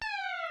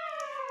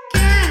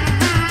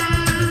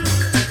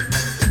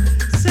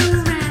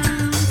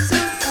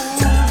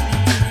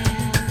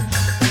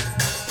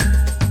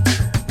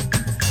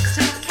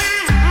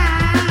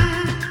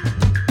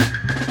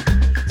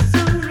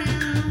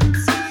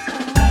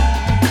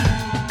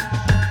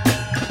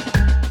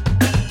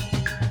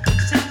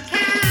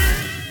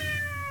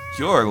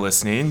You're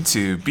listening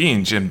to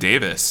Being Jim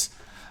Davis,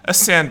 a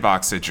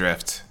sandbox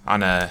adrift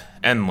on a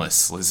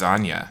endless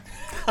lasagna.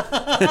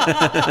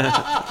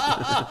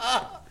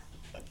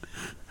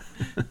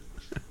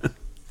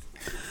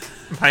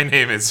 My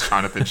name is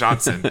Jonathan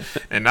Johnson,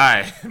 and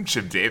I am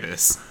Jim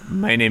Davis.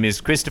 My name is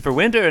Christopher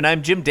Winter, and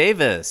I'm Jim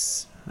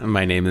Davis.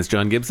 My name is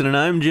John Gibson, and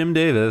I'm Jim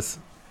Davis.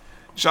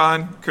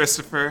 John,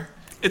 Christopher,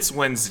 it's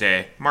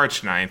Wednesday,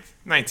 March 9th,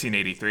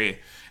 1983,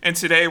 and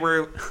today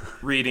we're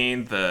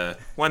reading the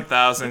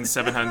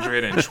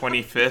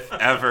 1,725th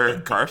ever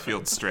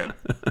Garfield strip.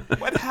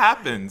 What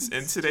happens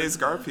in today's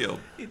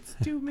Garfield? It's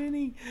too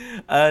many.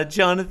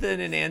 Jonathan,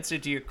 in answer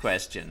to your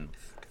question,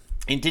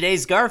 in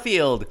today's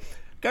Garfield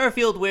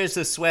wears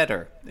a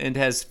sweater and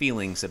has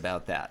feelings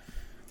about that.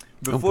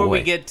 Before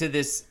we get to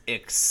this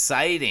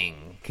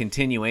exciting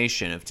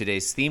continuation of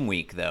today's theme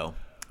week, though,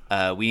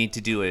 we need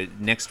to do a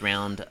next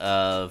round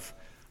of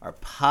our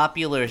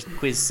popular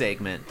quiz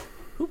segment,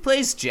 Who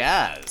Plays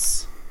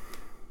Jazz?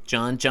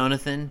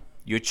 Jonathan,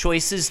 your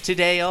choices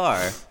today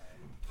are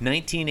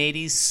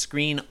 1980s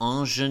screen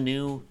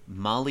ingenue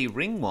Molly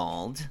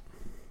Ringwald,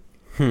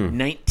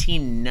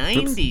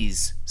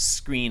 1990s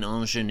screen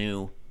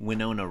ingenue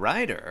Winona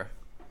Ryder,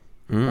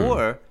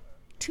 or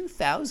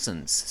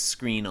 2000s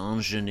screen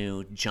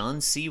ingenue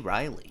John C.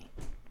 Reilly.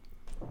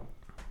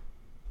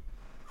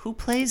 Who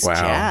plays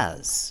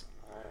jazz?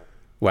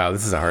 Wow,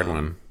 this is a hard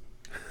one.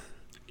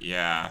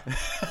 Yeah.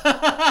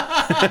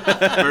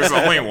 There's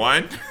only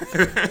one?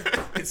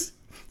 It's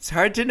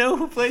hard to know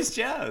who plays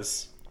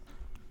jazz.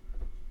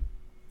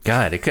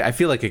 God, I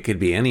feel like it could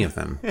be any of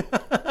them.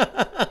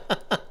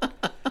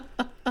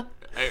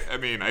 I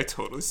mean, I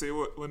totally see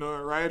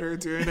Winona Ryder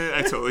doing it.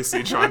 I totally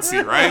see John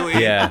C.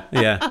 Reilly. Yeah.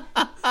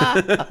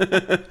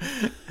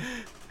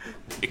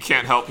 It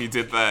can't help he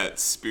did that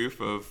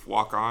spoof of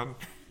Walk On.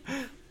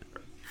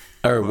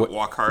 Or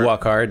Walk Hard.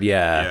 Walk Hard,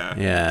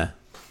 yeah.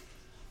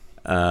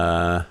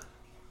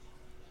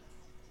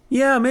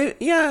 Maybe.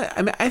 Yeah,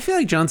 I mean, I feel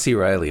like John C.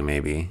 Reilly,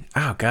 maybe.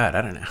 Oh God,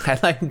 I don't know.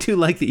 I do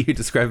like that you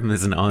describe him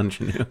as an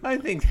ingenue. I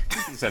think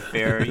it's a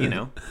fair,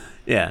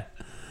 Yeah.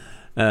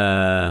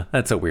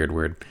 That's a weird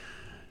word.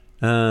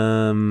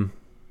 Yeah,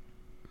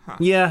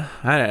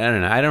 I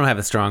don't know. I don't have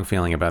a strong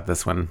feeling about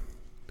this one.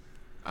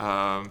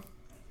 What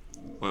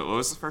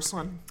was the first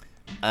one?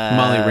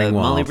 Molly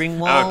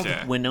Ringwald.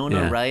 Okay.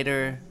 Winona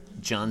Ryder,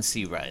 John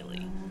C.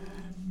 Reilly.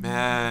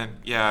 Man,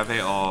 yeah, they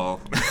all.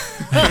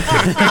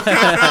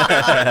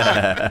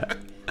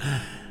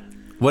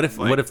 What if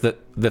the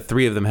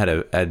three of them had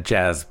a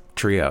jazz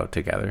trio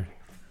together?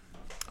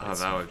 Oh,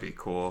 that would be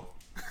cool.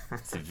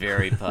 It's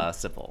very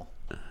possible.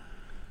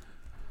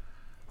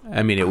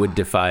 I mean, it would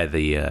defy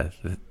the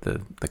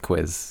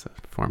quiz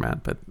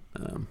format, but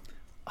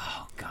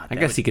Oh God! I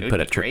guess you could put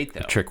a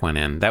trick one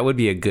in. That would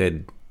be a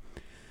good,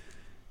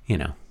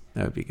 that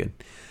would be good.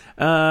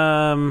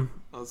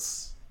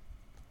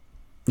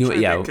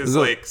 Because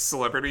like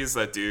celebrities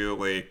that do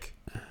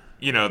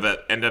that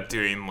end up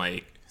doing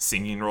like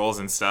singing roles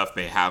and stuff,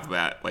 they have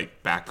that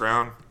like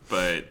background.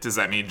 But does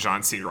that mean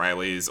John C.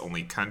 Reilly is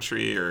only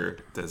country, or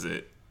does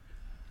it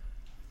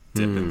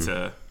dip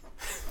into?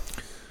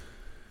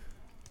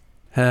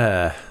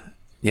 I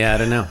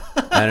don't know.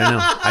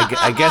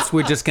 I guess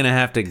we're just gonna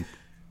have to.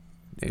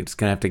 It's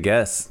gonna have to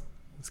guess.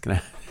 It's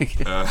gonna.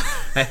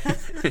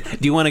 Do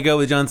you want to go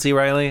with John C.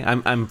 Reilly?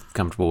 I'm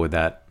comfortable with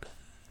that.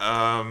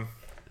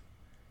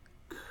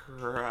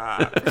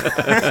 Crap.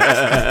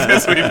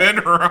 Because we've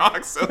been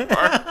wrong so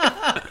far,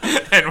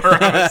 and we're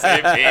on the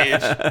same page.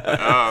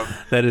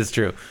 That is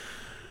true.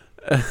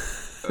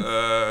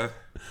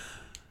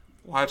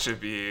 Watch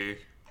it be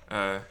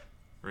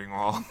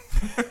Ringwald.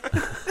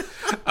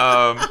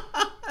 All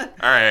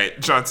right,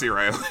 John C.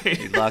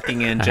 Reilly.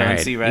 Locking in John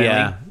C.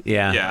 Reilly.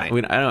 Yeah. I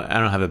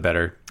don't have a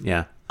better.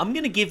 Yeah. I'm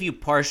gonna give you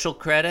partial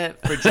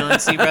credit for John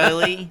C.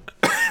 Reilly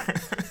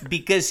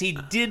because he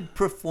did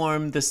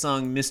perform the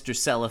song "Mr.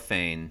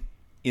 Cellophane"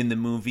 in the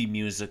movie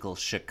musical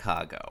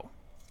Chicago,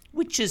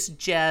 which is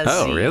jazzy.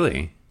 Oh,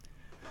 really?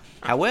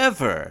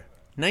 However,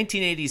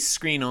 1980s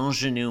screen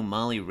ingenue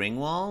Molly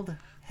Ringwald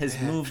has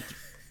moved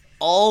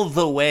all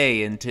the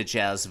way into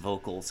jazz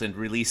vocals and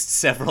released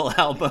several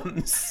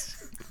albums.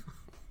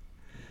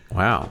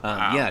 Wow.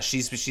 Yeah,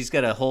 she's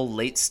got a whole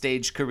late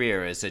stage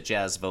career as a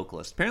jazz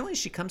vocalist. Apparently,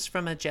 she comes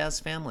from a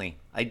jazz family.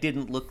 I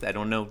don't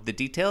know the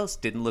details.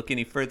 Didn't look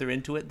any further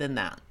into it than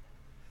that.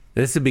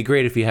 This would be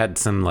great if you had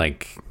some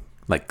like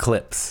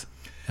clips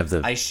of the.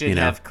 I should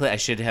have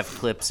clips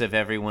of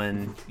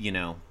everyone.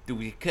 I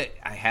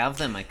have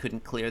them. I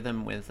couldn't clear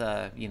them with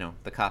the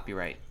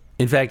copyright.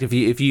 In fact, if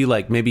you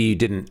like, maybe you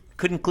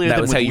couldn't clear that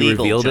them was with how you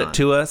legal, revealed John. it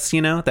to us.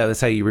 That was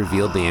how you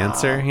revealed the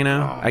answer.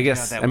 I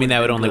guess. that I mean,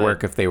 that would only good.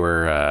 work if they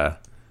were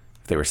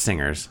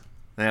singers.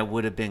 That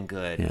would have been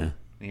good.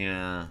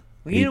 Yeah.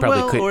 Well, You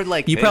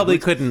probably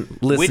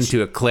couldn't listen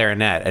to a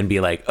clarinet and be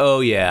like, "Oh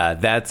yeah,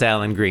 that's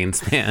Alan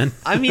Greenspan."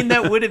 I mean,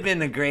 that would have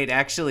been a great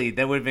way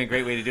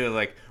to do it.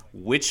 Like,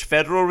 which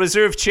Federal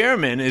Reserve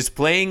chairman is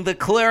playing the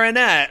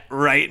clarinet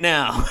right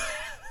now?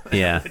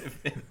 Yeah.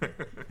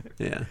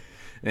 Yeah.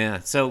 Yeah,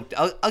 so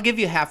I'll give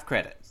you half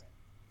credit.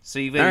 So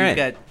you've right.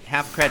 got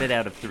half credit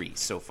out of 3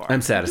 so far.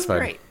 I'm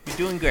satisfied. You're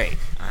doing great.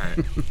 All right,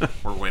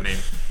 we're winning.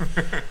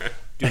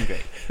 Doing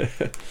great.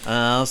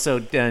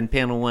 Also, in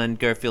panel 1,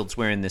 Garfield's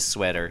wearing this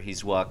sweater.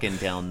 He's walking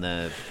down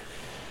the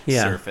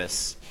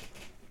surface.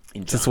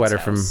 It's a sweater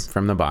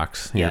from the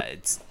box. Yeah,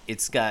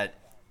 it's got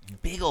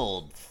big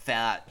old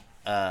fat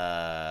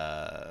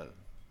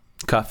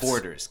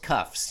cuffs.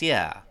 Cuffs,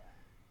 yeah.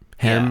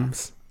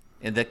 Hems.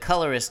 Yeah. And the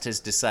colorist has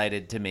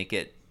decided to make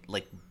it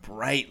like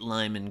bright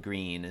lime and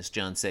green, as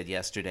John said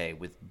yesterday,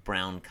 with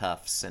brown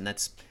cuffs, and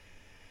it's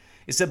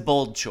a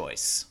bold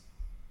choice.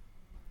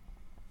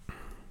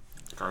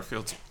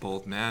 Garfield's a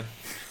bold man.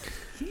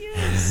 He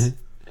is.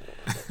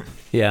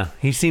 Yeah,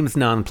 he seems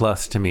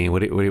nonplussed to me.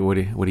 What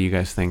do you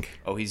guys think?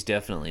 Oh, he's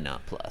definitely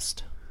not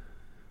plussed.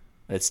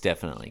 That's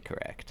definitely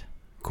correct.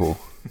 Cool.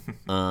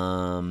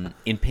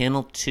 In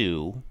panel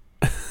 2,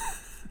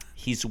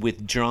 he's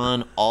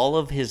withdrawn all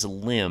of his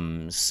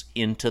limbs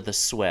into the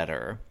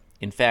sweater.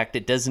 In fact,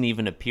 it doesn't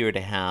even appear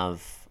to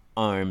have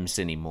arms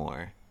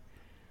anymore.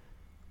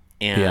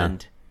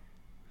 And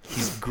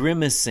he's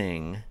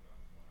grimacing,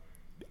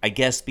 I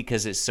guess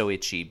because it's so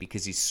itchy,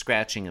 because he's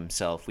scratching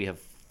himself. We have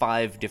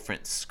 5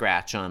 different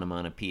scratch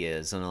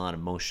onomatopoeias and a lot of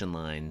motion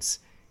lines,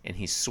 and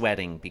he's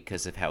sweating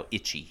because of how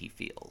itchy he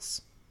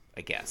feels,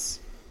 I guess.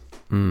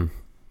 So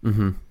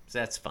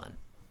that's fun.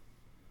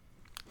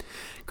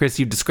 Chris,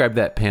 you described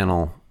that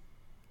panel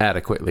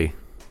adequately.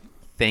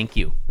 Thank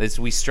you.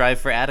 We strive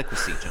for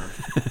adequacy, John.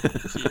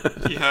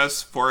 He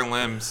has 4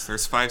 limbs.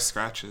 There's 5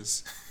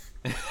 scratches.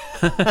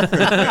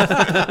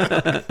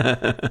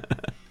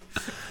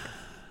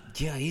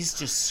 Yeah, he's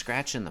just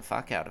scratching the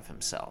fuck out of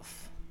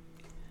himself.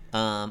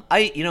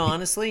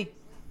 Honestly,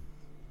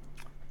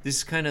 this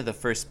is kind of the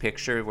first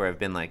picture where I've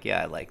been like,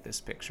 yeah, I like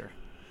this picture.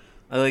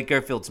 I like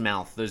Garfield's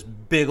mouth. Those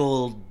big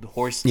old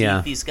horse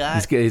teeth he's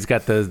got. He's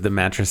got the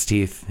mattress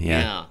teeth.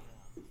 Yeah.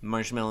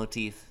 Marshmallow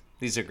teeth.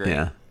 These are great.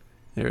 Yeah.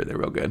 They're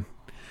real good.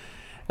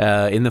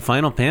 In the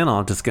final panel,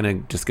 I'm just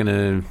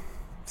gonna.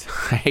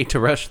 I hate to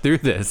rush through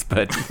this,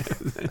 but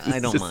I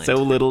don't mind. So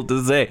little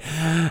to say.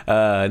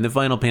 In the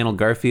final panel,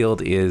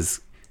 Garfield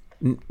is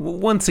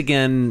once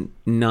again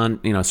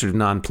sort of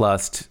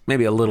nonplussed.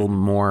 Maybe a little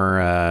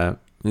more,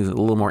 there's a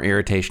little more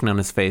irritation on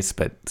his face,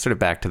 but sort of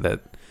back to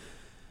the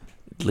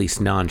at least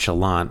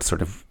nonchalant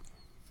sort of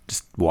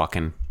just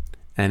walking.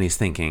 And he's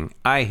thinking,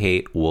 "I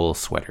hate wool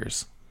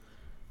sweaters."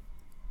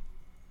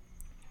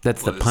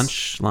 That's the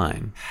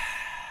punchline.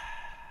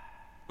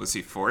 Was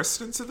he forced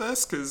into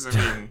this? Because, I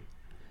mean,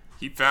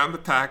 he found the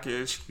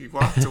package, he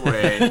walked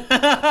away,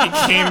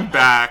 he came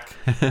back,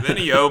 then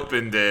he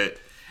opened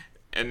it,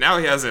 and now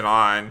he has it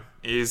on.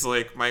 He's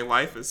like, my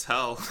life is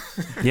hell.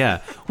 Yeah.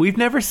 We've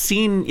never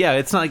seen... Yeah,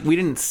 it's not like we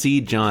didn't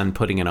see John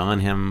putting it on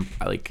him.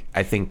 I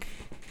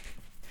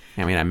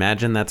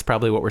imagine that's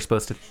probably what we're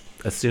supposed to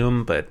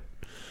assume, but...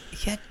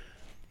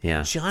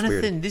 Yeah,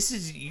 Jonathan, this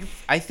is you.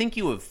 I think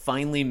you have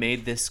finally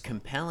made this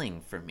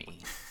compelling for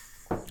me.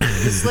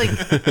 It's like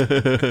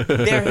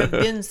there have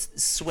been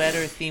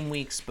sweater theme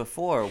weeks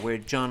before where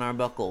John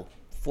Arbuckle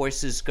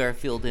forces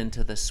Garfield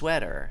into the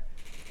sweater,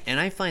 and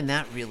I find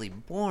that really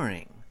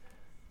boring.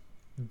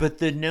 But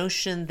the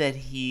notion that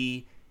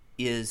he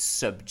is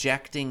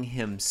subjecting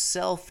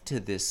himself to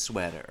this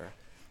sweater,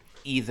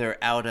 either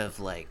out of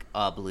like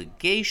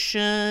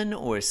obligation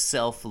or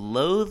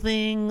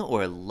self-loathing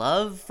or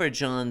love for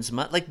John's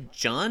like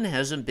John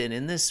hasn't been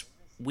in this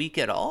week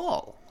at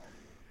all.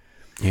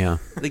 Yeah.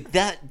 Like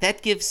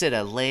that gives it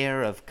a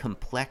layer of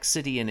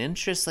complexity and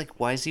interest. Like,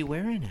 why is he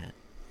wearing it?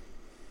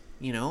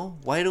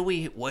 Why do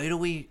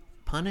we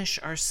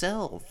punish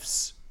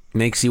ourselves?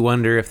 Makes you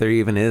wonder if there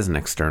even is an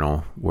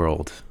external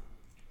world.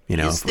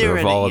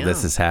 If all of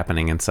this is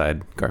happening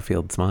inside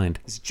Garfield's mind.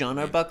 Is John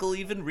Arbuckle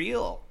even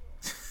real?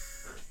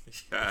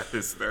 Yeah,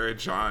 is there a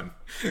John?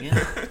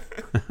 Yeah.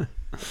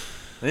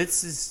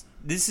 This is.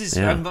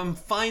 Yeah. I'm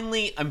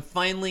finally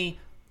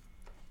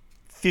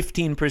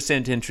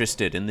 15%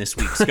 interested in this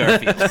week's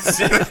Garfield.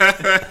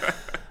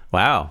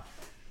 Wow,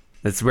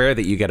 it's rare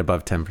that you get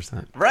above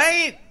 10%.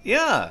 Right?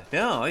 Yeah.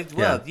 No.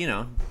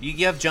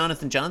 You have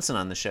Jonathan Johnson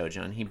on the show,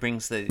 John. He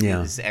brings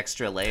this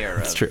extra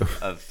layer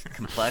of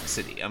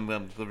complexity.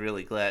 I'm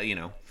really glad.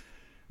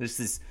 This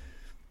is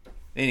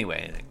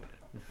anyway.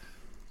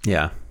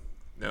 Yeah.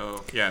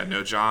 No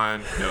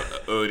John, no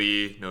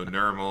Odie, no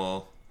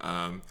Nermal,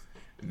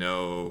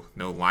 no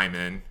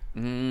Lyman.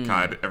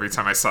 God, every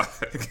time I saw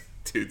that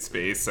dude's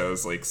face, I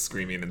was like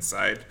screaming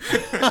inside.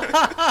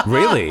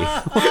 Really?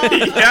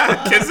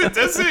 Yeah, because it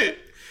doesn't.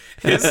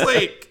 His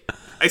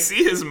I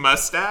see his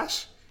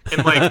mustache,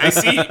 and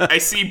I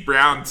see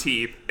brown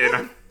teeth, and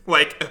I'm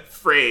like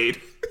afraid.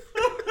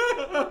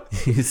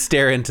 You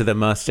stare into the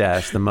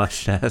mustache. The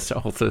mustache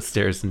also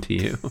stares into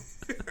you.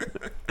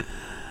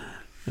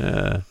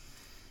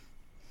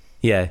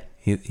 Yeah,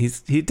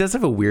 he does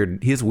have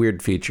he has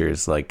weird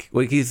features. His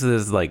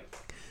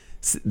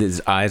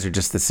eyes are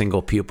just the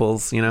single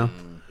pupils, Yeah.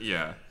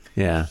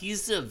 Yeah.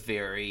 He's a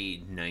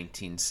very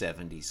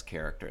 1970s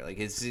character. Like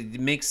it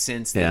makes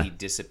sense that he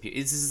disappeared.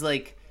 This is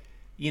like,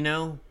 you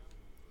know,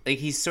 like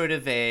he's sort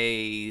of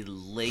a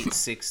late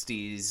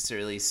 60s,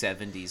 early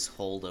 70s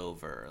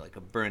holdover, like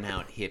a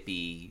burnout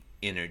hippie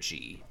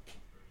energy.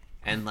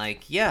 And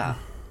like, yeah,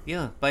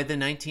 by the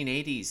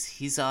 1980s,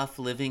 he's off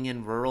living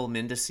in rural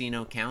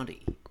Mendocino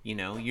County. You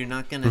know, you're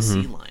not going to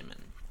see Lyman.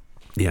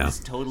 Yeah. This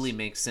totally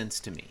makes sense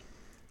to me.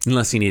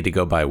 Unless you need to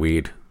go buy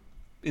weed.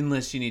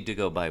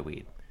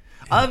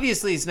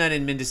 Obviously, it's not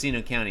in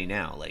Mendocino County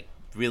now. Like,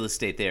 real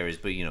estate there is,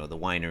 but, you know, the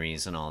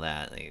wineries and all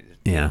that.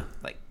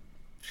 Like,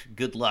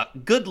 good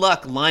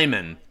luck,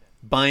 Lyman,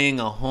 buying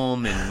a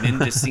home in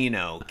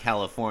Mendocino,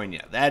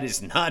 California. That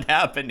is not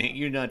happening.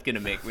 You're not going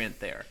to make rent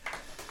there.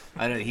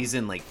 I don't know. He's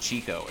in, like,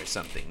 Chico or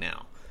something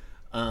now.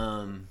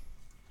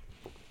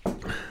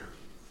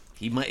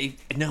 He might.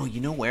 No, you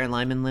know where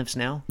Lyman lives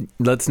now?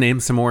 Let's name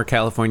some more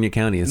California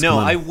counties. No,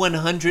 I am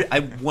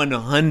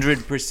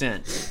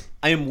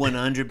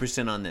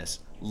 100% on this.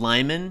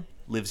 Lyman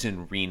lives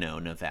in Reno,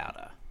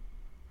 Nevada.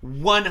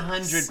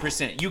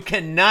 100%. You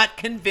cannot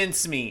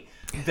convince me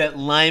that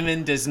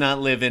Lyman does not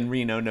live in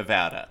Reno,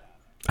 Nevada.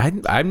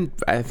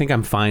 I think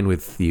I'm fine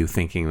with you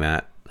thinking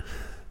that.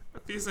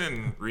 If he's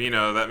in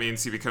Reno, that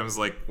means he becomes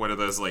like one of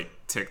those like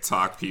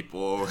TikTok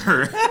people.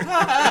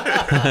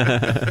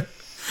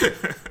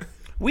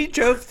 We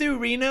drove through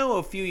Reno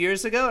a few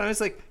years ago, and I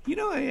was like, you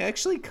know, I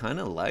actually kind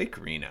of like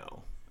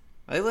Reno.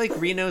 I like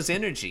Reno's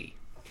energy.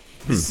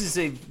 This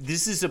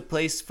is a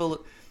place full of...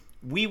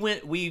 We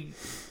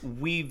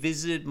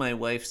visited my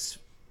wife's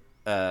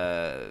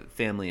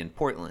family in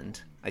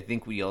Portland. I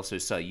think we also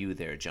saw you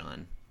there,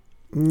 John.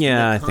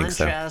 Yeah, I think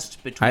so.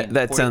 Contrast between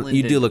Portland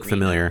you do and look Reno.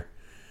 familiar.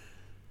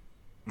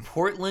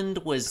 Portland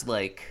was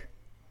like...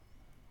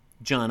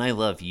 John, I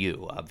love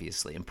you,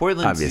 obviously. And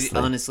Portland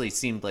honestly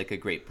seemed like a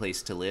great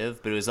place to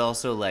live, but it was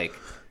also like...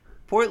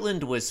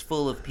 Portland was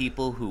full of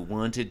people who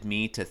wanted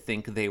me to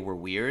think they were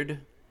weird.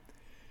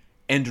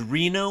 And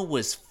Reno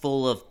was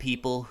full of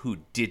people who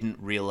didn't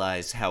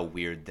realize how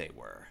weird they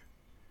were.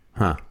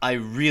 Huh. I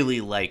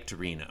really liked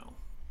Reno.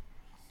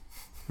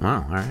 Oh,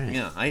 all right.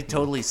 Yeah, I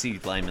totally see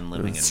Lyman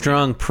living in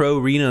strong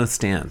pro-Reno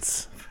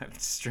stance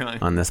strong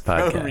on this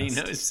podcast.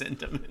 Pro-Reno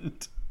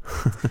sentiment.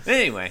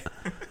 Anyway,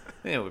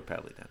 yeah, we're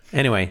probably done.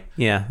 Anyway,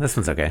 yeah, this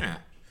one's okay. Yeah.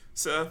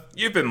 So,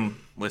 you've been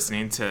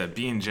listening to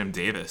Being Jim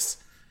Davis,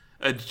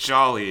 a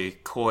jolly,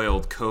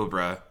 coiled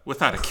cobra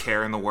without a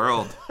care in the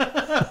world.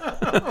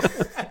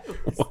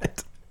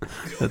 What?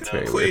 That's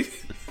very weird.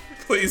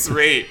 Please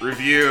rate,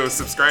 review,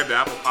 subscribe to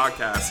Apple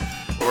Podcasts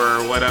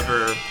or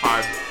whatever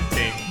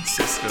pod-thing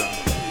system.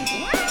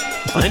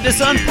 Find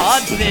us on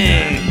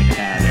Podthing.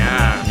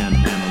 Yeah.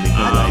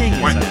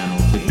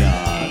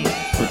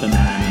 Put the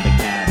man and the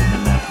cat in the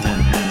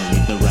left-hand panel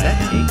with the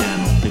right-hand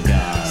panel to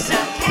God.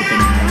 Put the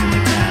man and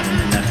the cat in the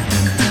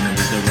left-hand panel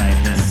with the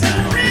right-hand panel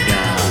to God.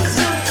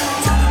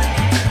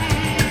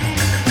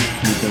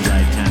 With the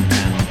right-hand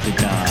panel to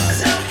God.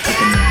 Put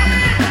the man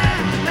and the cat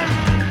in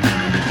the left-hand panel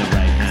with the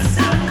right-hand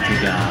panel to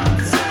God.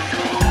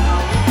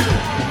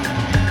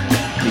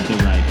 With the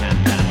right-hand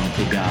panel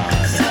to God.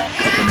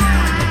 Put the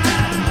man and the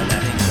cat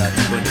in the left-hand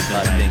panel with the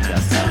right-hand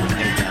panel to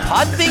God.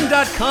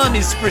 Podthing.com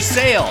is for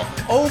sale.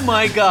 Oh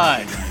my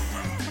god.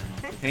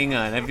 Hang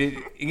on.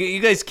 You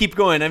guys keep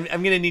going. I'm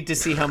going to need to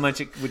see how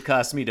much it would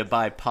cost me to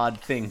buy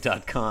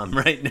podthing.com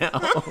right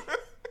now.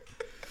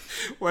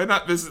 Why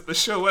not visit the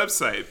show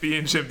website,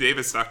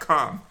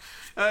 beingjimdavis.com.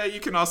 You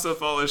can also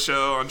follow the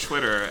show on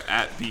Twitter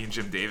at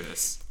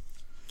beingjimdavis.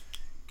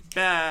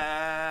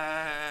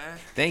 Bye.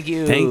 Thank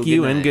you. Thank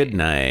you and good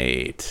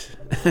night.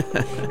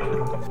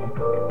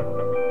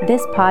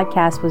 This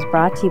podcast was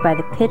brought to you by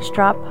the Pitch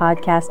Drop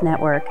Podcast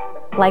Network.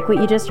 Like what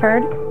you just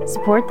heard?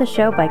 Support the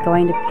show by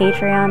going to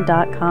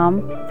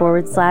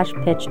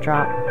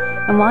patreon.com/pitchdrop.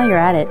 And while you're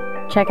at it,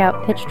 check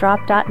out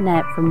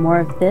pitchdrop.net for more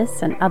of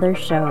this and other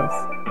shows.